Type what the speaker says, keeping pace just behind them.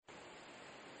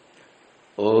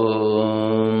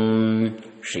ಓಂ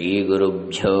ಶ್ರೀ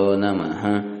ಗುರುಭ್ಯೋ ನಮಃ.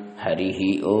 ಹರಿ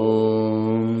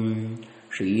ಓಂ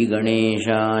ಶ್ರೀ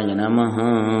ಗಣೇಶಾಯ ನಮಃ.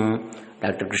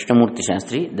 Doctor Krishnamurthy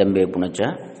Shastri, Dambe, Punacha,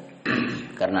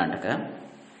 Karnataka.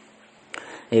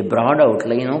 A broad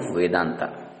outline of Vedanta.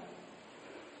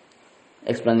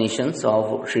 Explanations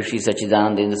of Shri Shri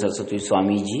Sachchidanandendra Saraswati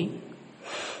Swamiji,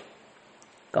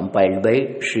 compiled by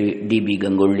Sri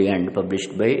D.B.GangoLLi and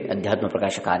published by Adhyatma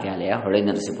Prakasha Karyalaya, Hole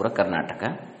Narsipura, Karnataka.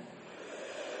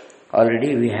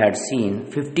 Already we had seen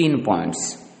 15 points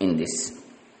in this.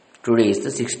 Today is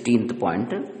the 16th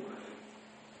point.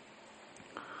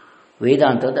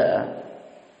 ವೇದಾಂತದ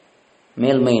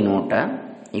ಮೇಲ್ಮೈ ನೋಟ.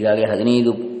 ಈಗಾಗಲೇ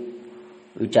 15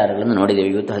 ವಿಚಾರಗಳನ್ನು ನೋಡಿದ್ದೇವೆ.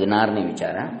 ಇವತ್ತು 16ನೇ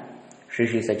ವಿಚಾರ. ಶ್ರೀ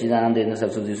ಶ್ರೀ ಸಚ್ಚಿದಾನಂದೇಂದ್ರ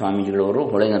ಸರಸ್ವತಿ ಸ್ವಾಮೀಜಿಗಳವರು,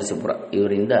 ಹೊಳೆ ನರಸೀಪುರ,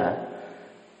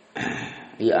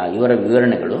 ಇವರ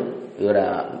ವಿವರಣೆಗಳು,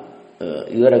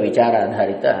 ಇವರ ವಿಚಾರ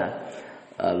ಆಧಾರಿತ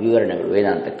ವಿವರಣೆಗಳು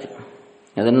ವೇದಾಂತಕ್ಕೆ.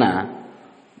 ಅದನ್ನು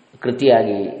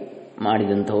ಕೃತಿಯಾಗಿ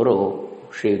ಮಾಡಿದಂಥವರು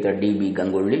ಶ್ರೀಯುತ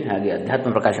D.B.GangoLLi, ಹಾಗೆ ಅಧ್ಯಾತ್ಮ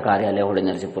ಪ್ರಕಾಶ ಕಾರ್ಯಾಲಯ, ಹೊಳೆ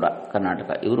ನರಸೀಪುರ, ಕರ್ನಾಟಕ,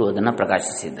 ಇವರು ಅದನ್ನು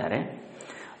ಪ್ರಕಾಶಿಸಿದ್ದಾರೆ.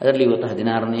 ಅದರಲ್ಲಿ ಇವತ್ತು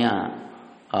 16ನೆಯ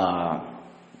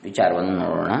ವಿಚಾರವನ್ನು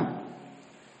ನೋಡೋಣ.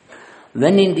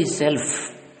 When in the self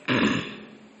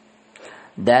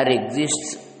there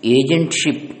exists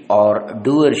ಏಜೆಂಟ್ಶಿಪ್ R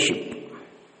doership,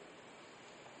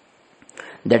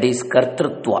 that is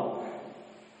kartrutva,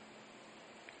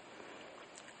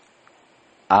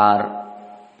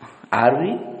 are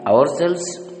we ourselves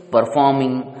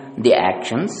performing the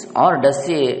actions, or does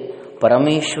a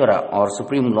Parameshwara or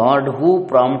Supreme Lord who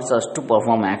prompts us to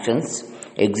perform actions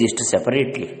exist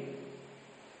separately?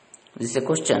 This is a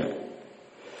question.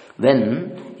 When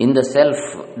in the self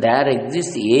there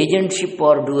exists agentship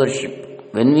or doership,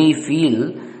 when we feel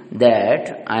that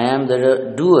I am the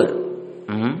doer,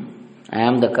 I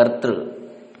am the kartru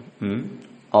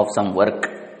of some work.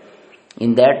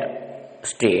 In that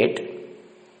state,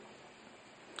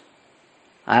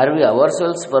 are we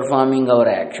ourselves performing our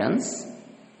actions,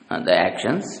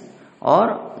 or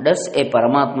does a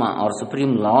Paramatma or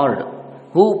Supreme Lord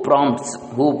who prompts,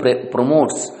 who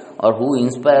promotes, or who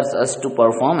inspires us to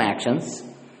perform actions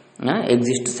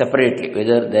exist separately?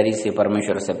 Whether there is a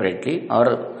Parameshwara separately, or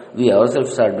we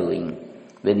ourselves are doing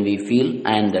when we feel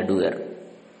I am the doer.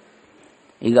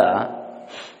 ಈಗ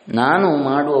ನಾನು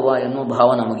ಮಾಡುವವ ಎನ್ನುವ ಭಾವ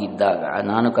ನಮಗಿದ್ದಾಗ,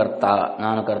 ನಾನು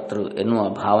ಕರ್ತೃ ಎನ್ನುವ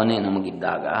ಭಾವನೆ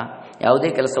ನಮಗಿದ್ದಾಗ, ಯಾವುದೇ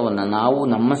ಕೆಲಸವನ್ನು ನಾವು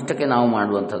ನಮ್ಮಷ್ಟಕ್ಕೆ ನಾವು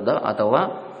ಮಾಡುವಂಥದ್ದು, ಅಥವಾ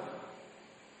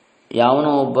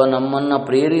ಯಾವನೋ ಒಬ್ಬ ನಮ್ಮನ್ನು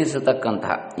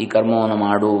ಪ್ರೇರಿಸತಕ್ಕಂತಹ ಈ ಕರ್ಮವನ್ನು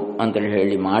ಮಾಡು ಅಂತೇಳಿ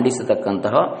ಹೇಳಿ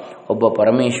ಮಾಡಿಸತಕ್ಕಂತಹ ಒಬ್ಬ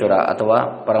ಪರಮೇಶ್ವರ ಅಥವಾ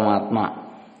ಪರಮಾತ್ಮ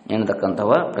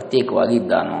ಎನ್ನತಕ್ಕಂಥವ ಪ್ರತ್ಯೇಕವಾಗಿ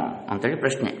ಇದ್ದಾನೋ ಅಂತೇಳಿ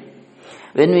ಪ್ರಶ್ನೆ.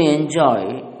 When we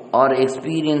enjoy or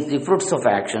experience the fruits of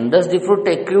action, does the fruit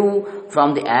accrue from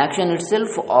the action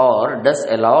itself, or does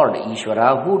a Lord, Ishvara,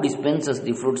 who dispenses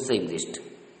the fruits exist?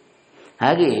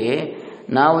 ಹಾಗೆಯೇ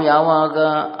ನಾವು ಯಾವಾಗ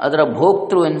ಅದರ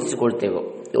ಭೋಕ್ತೃ ಎನಿಸಿಕೊಳ್ತೇವೋ,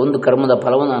 ಒಂದು ಕರ್ಮದ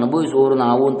ಫಲವನ್ನು ಅನುಭವಿಸುವವರು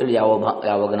ನಾವು ಅಂತೇಳಿ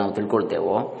ಯಾವಾಗ ನಾವು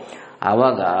ತಿಳ್ಕೊಳ್ತೇವೋ,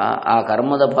 ಆವಾಗ ಆ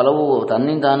ಕರ್ಮದ ಫಲವು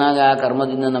ತನ್ನಿಂದಾನಾಗ ಆ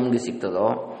ಕರ್ಮದಿಂದ ನಮಗೆ ಸಿಗ್ತದೋ,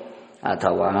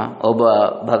 ಅಥವಾ ಒಬ್ಬ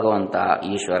ಭಗವಂತ,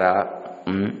 ಈಶ್ವರ,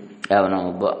 ಯಾವನೋ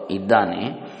ಒಬ್ಬ ಇದ್ದಾನೆ,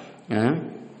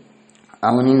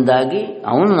 ಅವನಿಂದಾಗಿ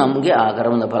ಅವನು ನಮಗೆ ಆ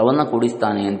ಕರ್ಮದ ಫಲವನ್ನು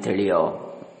ಕೊಡಿಸ್ತಾನೆ ಅಂಥೇಳಿಯೋ,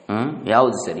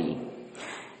 ಯಾವುದು ಸರಿ?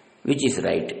 Which is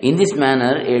right? In this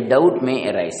manner a doubt may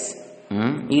arise.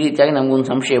 ಈ ರೀತಿಯಾಗಿ ನಮಗೊಂದು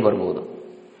ಸಂಶಯ ಬರ್ಬೋದು.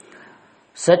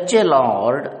 Such a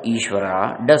lord Ishwara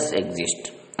does exist,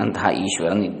 ಅಂತಹ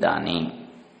ಈಶ್ವರನಿದ್ದಾನೆ.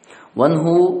 One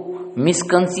who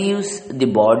misconceives the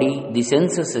body, the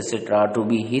senses etcetera to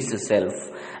be his self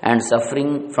and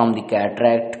suffering from the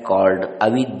cataract called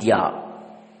avidya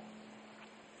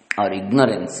or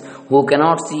ignorance, who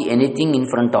cannot see anything in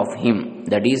front of him,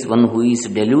 that is, one who is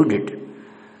deluded,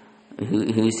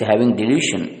 who is having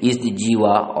delusion, is the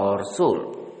jiva or soul.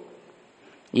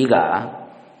 ಈಗ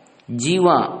ಜೀವ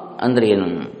ಅಂದರೆ ಏನು?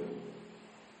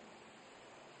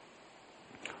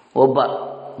 ಒಬ್ಬ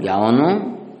ಯಾವನು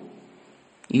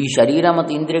ಈ ಶರೀರ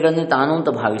ಮತ್ತು ಇಂದ್ರಿಯಗಳನ್ನು ತಾನು ಅಂತ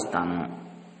ಭಾವಿಸ್ತಾನೋ,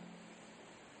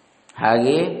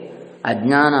 ಹಾಗೆ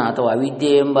ಅಜ್ಞಾನ ಅಥವಾ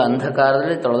ಅವಿದ್ಯೆ ಎಂಬ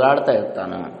ಅಂಧಕಾರದಲ್ಲಿ ತೊಳೆದಾಡ್ತಾ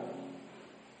ಇರ್ತಾನೋ,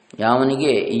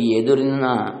 ಯಾವನಿಗೆ ಈ ಎದುರಿನ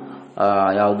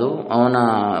ಯಾವುದು ಅವನ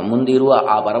ಮುಂದಿರುವ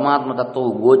ಆ ಪರಮಾತ್ಮ ತತ್ವವು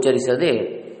ಗೋಚರಿಸದೆ,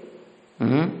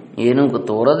 ಏನೂ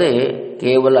ತೋರದೆ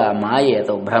ಕೇವಲ ಮಾಯೆ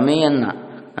ಅಥವಾ ಭ್ರಮೆಯನ್ನು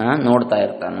ನೋಡ್ತಾ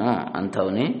ಇರ್ತಾನೋ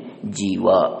ಅಂಥವನೇ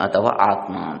ಜೀವ ಅಥವಾ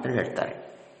ಆತ್ಮ ಅಂತ ಹೇಳ್ತಾರೆ.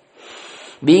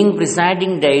 Being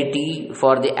presiding deity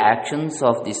for the actions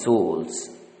of the souls,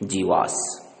 jivas,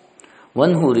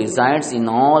 one who resides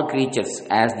in all creatures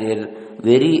as their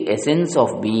very essence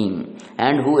of being,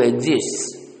 and who exists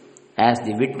as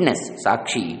the witness,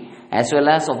 Sakshi, as well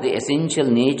as of the essential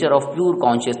nature of pure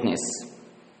consciousness.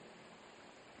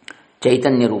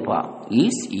 ಚೈತನ್ಯ ರೂಪ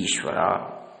is Ishwara.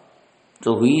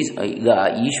 So ಈಗ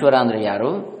ಈಶ್ವರ ಅಂದರೆ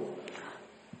ಯಾರು?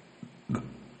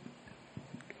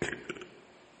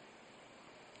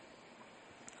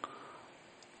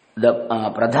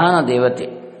 ಪ್ರಧಾನ ದೇವತೆ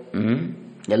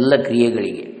ಎಲ್ಲ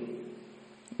ಕ್ರಿಯೆಗಳಿಗೆ,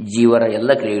 ಜೀವರ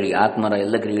ಎಲ್ಲ ಕ್ರಿಯೆಗಳಿಗೆ, ಆತ್ಮರ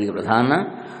ಎಲ್ಲ ಕ್ರಿಯೆಗಳಿಗೆ ಪ್ರಧಾನ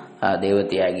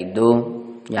ದೇವತೆಯಾಗಿದ್ದು,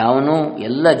 ಯಾವನು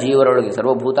ಎಲ್ಲ ಜೀವರೊಳಗೆ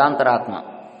ಸರ್ವಭೂತಾಂತರಾತ್ಮ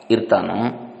ಇರ್ತಾನೋ,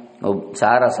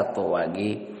 ಸಾರಸತ್ವವಾಗಿ,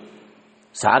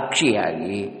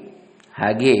 ಸಾಕ್ಷಿಯಾಗಿ,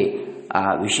 ಹಾಗೆ ಆ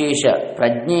ವಿಶೇಷ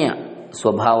ಪ್ರಜ್ಞೆಯ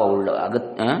ಸ್ವಭಾವವುಳ್ಳ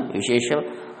ವಿಶೇಷ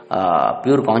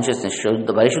ಪ್ಯೂರ್ ಕಾನ್ಷಿಯಸ್ನೆಸ್,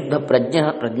 ಪರಿಶುದ್ಧ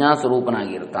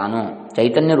ಪ್ರಜ್ಞಾಸ್ವರೂಪನಾಗಿರ್ತಾನೋ,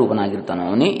 ಚೈತನ್ಯ ರೂಪನಾಗಿರ್ತಾನೋ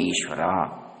ಅವನೇ Ishwara.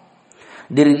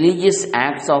 The religious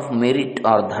acts of merit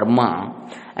R ಧರ್ಮ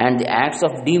and the acts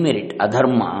of demerit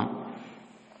ಅಧರ್ಮ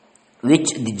which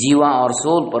the jiva or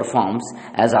soul performs,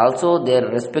 as also their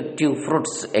respective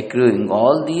fruits accruing,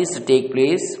 all these take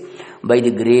place by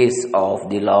the grace of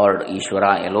the Lord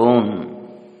Ishvara alone.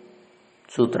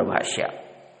 Sutra Bhashya.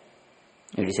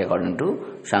 It is according to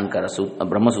Shankara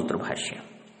Brahma Sutra Bhashya.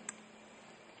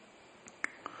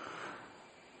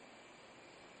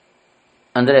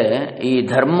 ಅಂದರೆ ಈ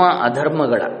ಧರ್ಮ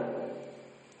ಅಧರ್ಮಗಳ,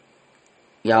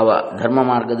 ಯಾವ ಧರ್ಮ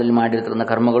ಮಾರ್ಗದಲ್ಲಿ ಮಾಡಿರ್ತಕ್ಕಂಥ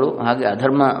ಕರ್ಮಗಳು ಹಾಗೆ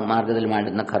ಅಧರ್ಮ ಮಾರ್ಗದಲ್ಲಿ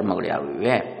ಮಾಡಿದ ಕರ್ಮಗಳು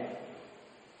ಯಾವಿವೆ,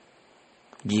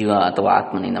 ಜೀವ ಅಥವಾ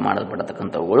ಆತ್ಮನಿಂದ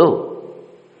ಮಾಡಲ್ಪಡತಕ್ಕಂಥವುಗಳು,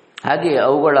 ಹಾಗೆ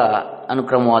ಅವುಗಳ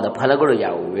ಅನುಕ್ರಮವಾದ ಫಲಗಳು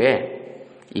ಯಾವುವೆ,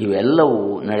 ಇವೆಲ್ಲವೂ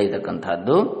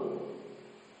ನಡೆಯತಕ್ಕಂಥದ್ದು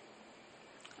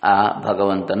ಆ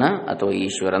ಭಗವಂತನ ಅಥವಾ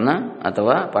ಈಶ್ವರನ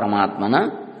ಅಥವಾ ಪರಮಾತ್ಮನ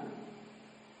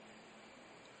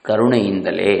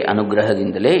ಕರುಣೆಯಿಂದಲೇ,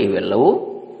 ಅನುಗ್ರಹದಿಂದಲೇ ಇವೆಲ್ಲವೂ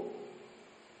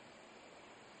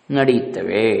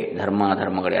ನಡೆಯುತ್ತವೆ.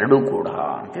 ಧರ್ಮಾಧರ್ಮಗಳೆರಡೂ ಕೂಡ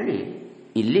ಅಂತೇಳಿ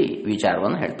ಇಲ್ಲಿ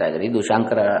ವಿಚಾರವನ್ನು ಹೇಳ್ತಾ ಇದ್ದಾರೆ. ಇದು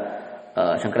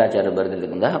ಶಂಕರಾಚಾರ್ಯ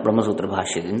ಬರೆದಿರತಕ್ಕಂಥ ಬ್ರಹ್ಮಸೂತ್ರ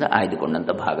ಭಾಷ್ಯದಿಂದ ಆಯ್ದುಕೊಂಡಂಥ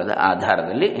ಭಾಗದ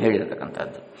ಆಧಾರದಲ್ಲಿ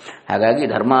ಹೇಳಿರತಕ್ಕಂಥದ್ದು. ಹಾಗಾಗಿ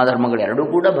ಧರ್ಮಾಧರ್ಮಗಳೆರಡೂ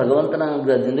ಕೂಡ ಭಗವಂತನ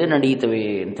ಅನುಗ್ರಹದಿಂದ ನಡೆಯುತ್ತವೆ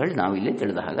ಅಂತೇಳಿ ನಾವು ಇಲ್ಲಿ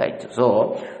ತಿಳಿದ ಹಾಗಾಯಿತು. So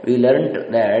we learned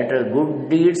that good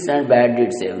deeds and bad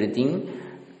deeds, everything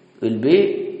will be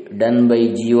done by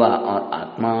ಜೀವ ಆರ್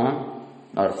ಆತ್ಮ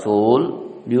R soul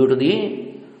due to the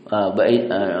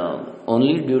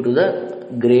only due to the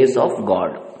grace of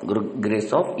God,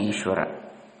 grace of Ishvara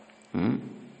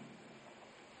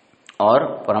or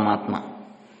Paramatma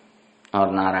or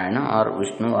Narayana or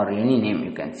Vishnu or any name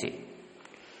you can say.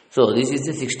 So this is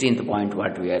the 16th point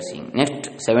what we are seeing. Next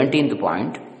 17th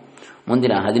point,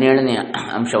 ಮುಂದಿನ 17ನೇ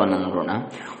ಅಂಶವನ್ನು ನೋಡೋಣ.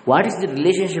 What is the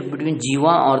relationship between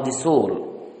jiva or the soul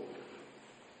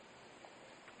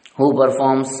who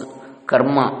performs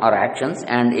karma or actions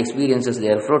and experiences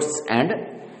their fruits and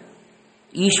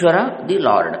Ishwara the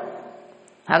lord?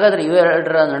 ಹಾಗಾದರೆ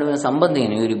ಇವೆರಡರ ನಡುವಿನ ಸಂಬಂಧ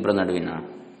ಏನು? ಇವರಿಬ್ಬರ ನಡುವಿನ,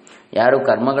 ಯಾರು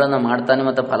ಕರ್ಮಗಳನ್ನು ಮಾಡ್ತಾನೆ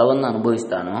ಮತ್ತು ಫಲವನ್ನು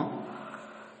ಅನುಭವಿಸ್ತಾನೋ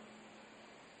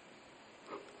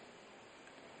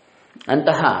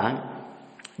ಅಂತಹ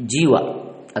ಜೀವ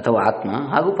ಅಥವಾ ಆತ್ಮ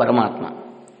ಹಾಗೂ ಪರಮಾತ್ಮ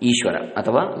ಈಶ್ವರ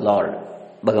ಅಥವಾ ಲಾರ್ಡ್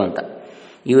ಭಗವಂತ,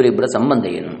 ಇವರಿಬ್ಬರ ಸಂಬಂಧ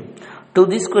ಏನು? To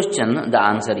this question the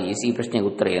answer is, ಈ ಪ್ರಶ್ನೆಗೆ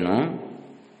ಉತ್ತರ ಏನು?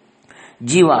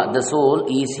 ಜೀವ the soul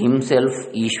is himself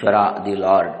Ishwara the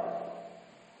lord.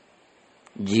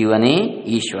 ಜೀವನೇ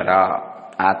ಈಶ್ವರ,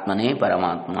 ಆತ್ಮನೇ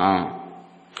ಪರಮಾತ್ಮ.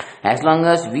 As long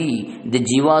as we, the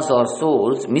jivas or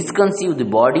souls, misconceive the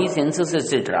body, senses,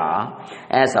 etc.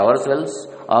 as ourselves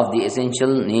of the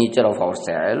essential nature of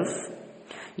ourself,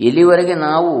 ಎಲ್ಲಿವರೆಗೆ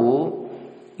ನಾವು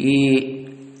ಈ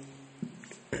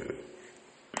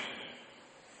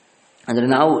ಅಂದರೆ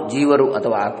ನಾವು ಜೀವರು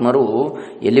ಅಥವಾ ಆತ್ಮರು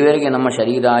ಎಲ್ಲಿವರೆಗೆ ನಮ್ಮ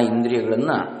ಶರೀರ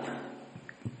ಇಂದ್ರಿಯಗಳನ್ನು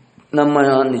ನಮ್ಮ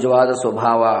ನಿಜವಾದ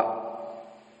ಸ್ವಭಾವ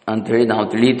ಅಂಥೇಳಿ ನಾವು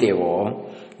ತಿಳಿಯುತ್ತೇವೋ,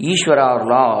 Ishwara R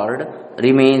lord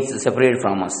remains separate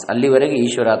from us. ಅಲ್ಲಿವರೆಗೆ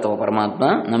ಈಶ್ವರ ಅಥವಾ ಪರಮಾತ್ಮ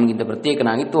ನಮಗಿಂತ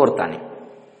ಪ್ರತ್ಯೇಕನಾಗಿ ತೋರ್ತಾನೆ.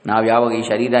 ನಾವು ಯಾವಾಗ ಈ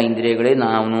ಶರೀರ ಇಂದ್ರಿಯಗಳೇ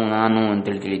ನಾನು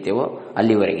ಅಂತೇಳಿ ತಿಳಿತೇವೋ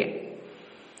ಅಲ್ಲಿವರೆಗೆ.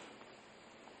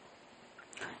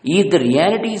 If the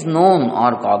reality is known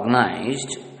or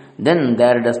cognized, then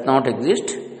there does not exist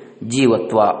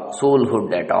ಜೀವತ್ವ,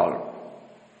 soulhood at all.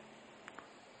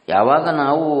 ಯಾವಾಗ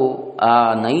ನಾವು ಆ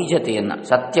ನೈಜತೆಯನ್ನು,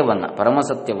 ಸತ್ಯವನ್ನು,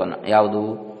 ಪರಮಸತ್ಯವನ್ನು, ಯಾವುದು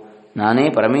ನಾನೇ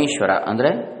ಪರಮೇಶ್ವರ ಅಂದರೆ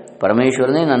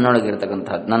ಪರಮೇಶ್ವರನೇ ನನ್ನೊಳಗೆ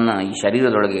ಇರತಕ್ಕಂಥದ್ದು, ನನ್ನ ಈ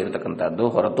ಶರೀರದೊಳಗೆ ಇರತಕ್ಕಂಥದ್ದು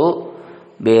ಹೊರತು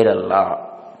ಬೇರಲ್ಲ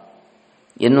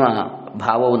ಎನ್ನುವ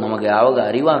ಭಾವವು ನಮಗೆ ಯಾವಾಗ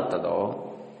ಅರಿವಾಗ್ತದೋ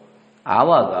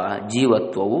ಆವಾಗ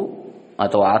ಜೀವತ್ವವು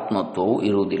ಅಥವಾ ಆತ್ಮತ್ವವು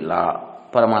ಇರುವುದಿಲ್ಲ,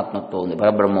 ಪರಮಾತ್ಮತ್ವ ಒಂದು,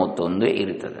 ಪರಬ್ರಹ್ಮತ್ವ ಒಂದೇ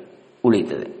ಇರುತ್ತದೆ,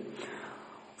 ಉಳಿಯುತ್ತದೆ.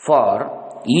 For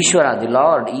Ishwara the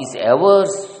lord is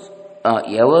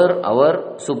ever our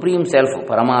supreme self,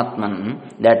 Paramatman,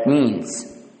 that means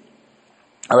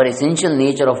our essential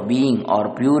nature of being or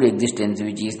pure existence,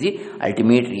 which is the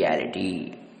ultimate reality.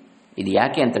 ಇದು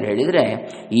ಯಾಕೆ ಅಂತ ಹೇಳಿದರೆ,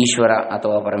 ಈಶ್ವರ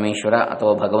ಅಥವಾ ಪರಮೇಶ್ವರ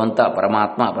ಅಥವಾ ಭಗವಂತ,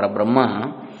 ಪರಮಾತ್ಮ, ಪರಬ್ರಹ್ಮ,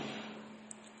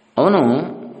 ಅವನು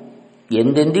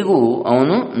ಎಂದೆಂದಿಗೂ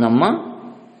ಅವನು ನಮ್ಮ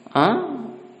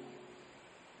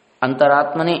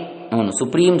ಅಂತರಾತ್ಮನೇ, ಅವನು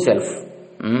ಸುಪ್ರೀಂ ಸೆಲ್ಫ್,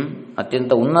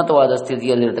 ಅತ್ಯಂತ ಉನ್ನತವಾದ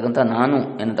ಸ್ಥಿತಿಯಲ್ಲಿರತಕ್ಕಂಥ ನಾನು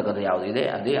ಎನ್ನತಕ್ಕಂಥ ಯಾವುದಿದೆ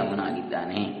ಅದೇ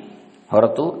ಅವನಾಗಿದ್ದಾನೆ.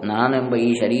 ಹೊರತು ನಾನೆಂಬ ಈ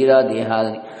ಶರೀರ, ದೇಹ,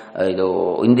 ಇದು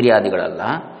ಇಂದ್ರಿಯಾದಿಗಳಲ್ಲ.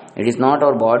 It is not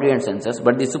our body and senses,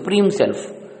 but the supreme self.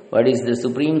 What is the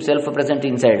supreme self present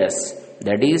inside us?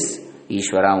 That is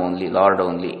Ishwara only, lord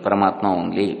only, Paramatma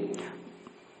only.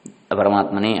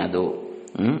 ಪರಮಾತ್ಮನೇ ಅದು.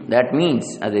 ದ್ಯಾಟ್ ಮೀನ್ಸ್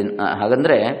ಅದೇ.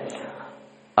 ಹಾಗಂದರೆ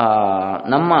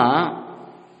ನಮ್ಮ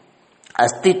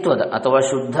ಅಸ್ತಿತ್ವದ ಅಥವಾ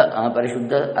ಶುದ್ಧ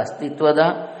ಪರಿಶುದ್ಧ ಅಸ್ತಿತ್ವದ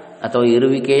ಅಥವಾ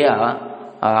ಇರುವಿಕೆಯ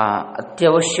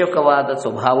ಅತ್ಯವಶ್ಯಕವಾದ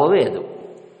ಸ್ವಭಾವವೇ ಅದು.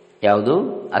 ಯಾವುದು?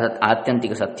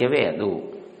 ಆತ್ಯಂತಿಕ ಸತ್ಯವೇ ಅದು.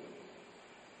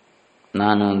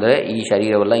 ನಾನು ಅಂದರೆ ಈ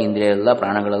ಶರೀರವಲ್ಲ, ಇಂದ್ರಿಯವಲ್ಲ,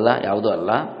 ಪ್ರಾಣಗಳಲ್ಲ, ಯಾವುದೂ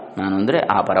ಅಲ್ಲ. ನಾನು ಅಂದರೆ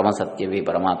ಆ ಪರಮ ಸತ್ಯವೇ,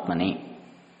 ಪರಮಾತ್ಮನೇ.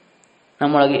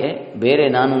 ನಮ್ಮೊಳಗೆ ಬೇರೆ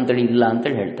ನಾನು ಅಂತೇಳಿ ಇಲ್ಲ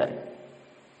ಅಂತೇಳಿ ಹೇಳ್ತಾರೆ.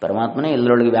 ಪರಮಾತ್ಮನೇ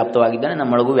ಎಲ್ಲರೊಳಗೆ ವ್ಯಾಪ್ತವಾಗಿದ್ದಾನೆ,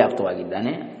 ನಮ್ಮೊಳಗೂ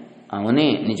ವ್ಯಾಪ್ತವಾಗಿದ್ದಾನೆ. ಅವನೇ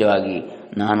ನಿಜವಾಗಿ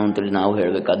ನಾನು ಅಂತೇಳಿ ನಾವು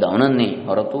ಹೇಳಬೇಕಾದ ಅವನನ್ನೇ,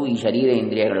 ಹೊರತು ಈ ಶರೀರ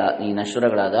ಇಂದ್ರಿಯಗಳ ಈ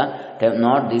ನಶ್ವರಗಳಾದ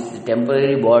not this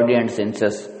temporary body and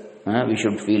senses we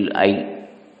should feel I.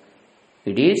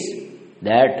 It is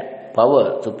that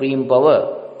power,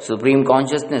 supreme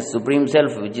consciousness, supreme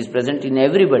self which is present in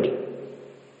everybody.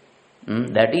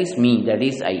 That is me, that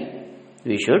is I.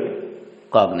 We should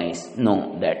cognize, know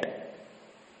that.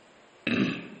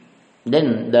 Then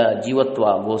the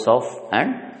jivatva goes off and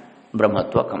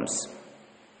brahmatva comes.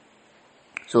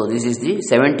 So this is the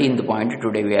 17th point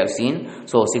today we have seen.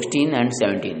 So 16 and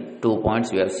 17, 2 points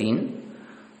we have seen.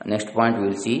 Next point we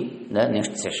will see the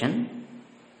next session.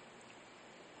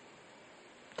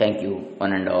 Thank you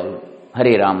one and all.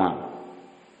 Hare Rama.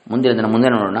 ಮುಂದಿನ ದಿನ ಮುಂದೆ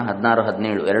ನೋಡೋಣ. 16,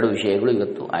 17 ಎರಡು ವಿಷಯಗಳು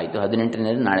ಇವತ್ತು ಆಯಿತು.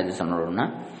 18ನೇದು ನಾಳೆ ದಿವಸ ನೋಡೋಣ.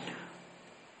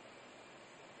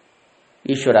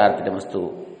 ಈಶ್ವರಾರ್ಪಿತಮಸ್ತು,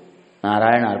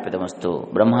 ನಾರಾಯಣಾರ್ಪಿತಮಸ್ತು,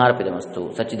 ಬ್ರಹ್ಮಾರ್ಪಿತಮಸ್ತು,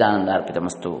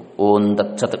 ಸಚ್ಚಿದಾನಂದಾರ್ಪಿತಮಸ್ತು. ಓಂ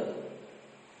ತತ್ಸತ್.